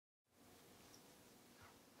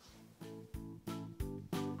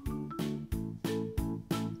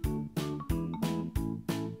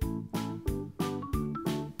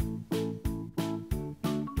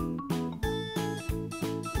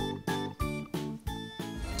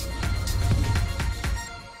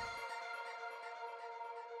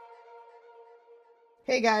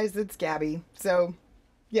Hey guys, it's Gabby. So,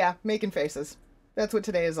 yeah, making faces. That's what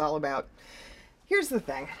today is all about. Here's the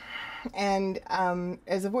thing, and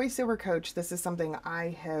as a voiceover coach, this is something I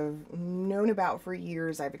have known about for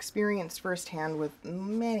years. I've experienced firsthand with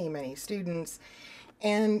many, many students,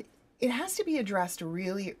 and it has to be addressed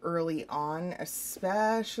really early on,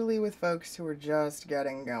 especially with folks who are just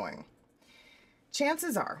getting going.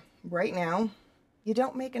 Chances are, right now, you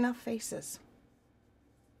don't make enough faces.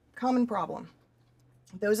 Common problem.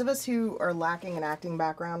 Those of us who are lacking an acting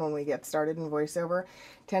background when we get started in voiceover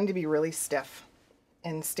tend to be really stiff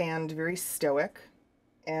and stand very stoic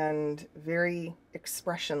and very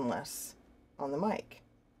expressionless on the mic.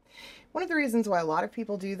 One of the reasons why a lot of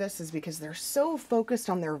people do this is because they're so focused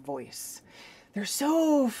on their voice. They're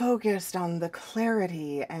so focused on the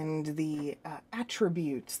clarity and the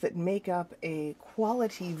attributes that make up a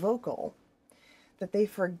quality vocal that they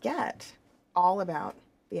forget all about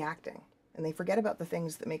the acting. And they forget about the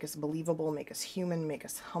things that make us believable, make us human, make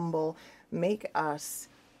us humble, make us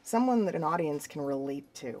someone that an audience can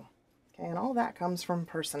relate to. Okay, and all that comes from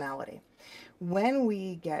personality. When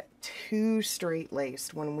we get too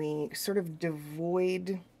straight-laced, when we sort of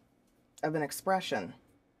devoid of an expression,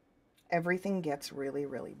 everything gets really,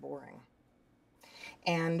 really boring.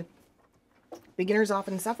 And beginners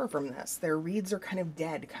often suffer from this. Their reads are kind of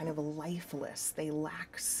dead, kind of lifeless. They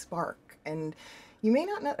lack spark. And you may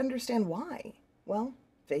not understand why. Well,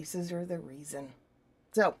 faces are the reason.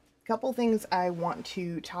 So, a couple things I want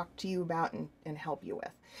to talk to you about and help you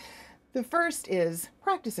with. The first is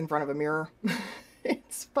practice in front of a mirror.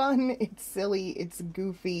 It's fun, it's silly, it's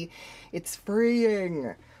goofy, it's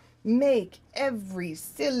freeing. Make every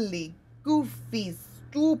silly, goofy,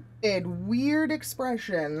 stupid, weird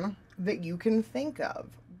expression that you can think of,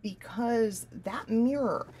 because that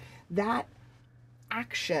mirror, that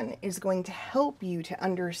action is going to help you to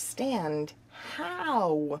understand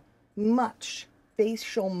how much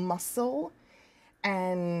facial muscle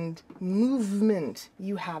and movement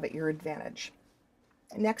you have at your advantage.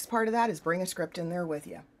 Next part of that is bring a script in there with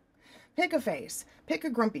you. Pick a face. Pick a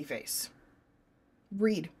grumpy face.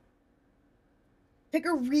 Read. Pick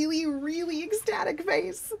a really, really ecstatic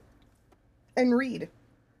face and read.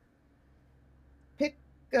 Pick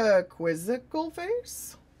a quizzical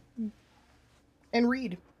face and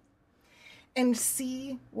read. And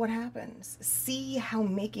see what happens. See how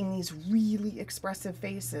making these really expressive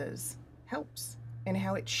faces helps and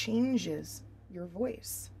how it changes your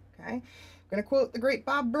voice. Okay? I'm going to quote the great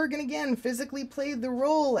Bob Bergen again. Physically play the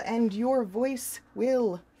role and your voice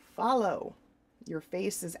will follow. Your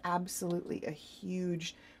face is absolutely a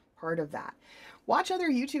huge part of that. Watch other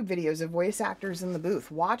YouTube videos of voice actors in the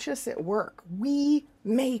booth. Watch us at work. We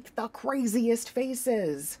make the craziest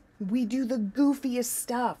faces. We do the goofiest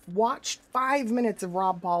stuff. Watch 5 minutes of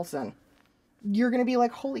Rob Paulson. You're going to be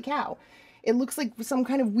like, holy cow. It looks like some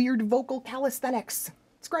kind of weird vocal calisthenics.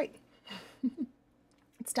 It's great.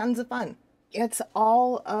 It's tons of fun. It's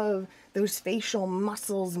all of those facial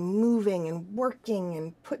muscles moving and working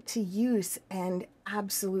and put to use, and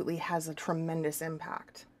absolutely has a tremendous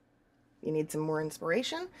impact. You need some more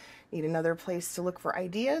inspiration? Need another place to look for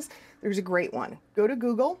ideas? There's a great one. Go to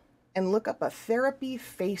Google and look up a therapy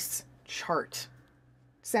face chart.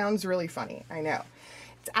 Sounds really funny, I know.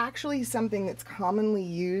 It's actually something that's commonly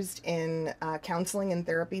used in counseling and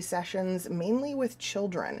therapy sessions, mainly with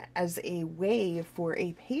children, as a way for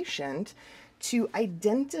a patient to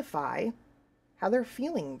identify how they're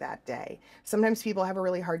feeling that day. Sometimes people have a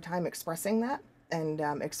really hard time expressing that and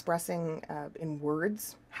expressing in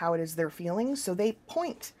words how it is they're feeling, so they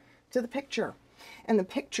point to the picture, and the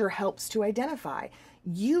picture helps to identify.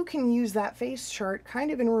 You can use that face chart kind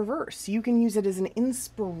of in reverse. You can use it as an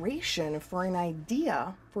inspiration for an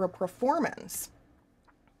idea for a performance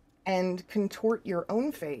and contort your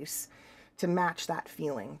own face to match that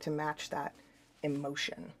feeling, to match that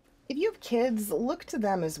emotion. If you have kids, look to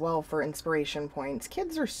them as well for inspiration points.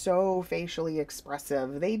 Kids are so facially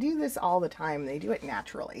expressive. They do this all the time. They do it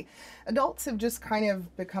naturally. Adults have just kind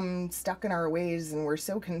of become stuck in our ways, and we're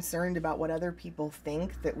so concerned about what other people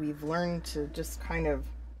think that we've learned to just kind of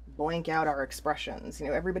blank out our expressions. You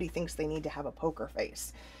know, everybody thinks they need to have a poker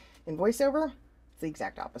face. In voiceover, it's the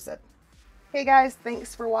exact opposite. Hey guys,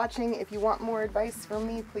 thanks for watching. If you want more advice from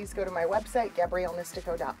me, please go to my website,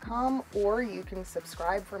 GabrielleNistico.com, or you can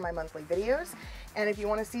subscribe for my monthly videos. And if you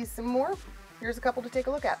want to see some more, here's a couple to take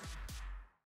a look at.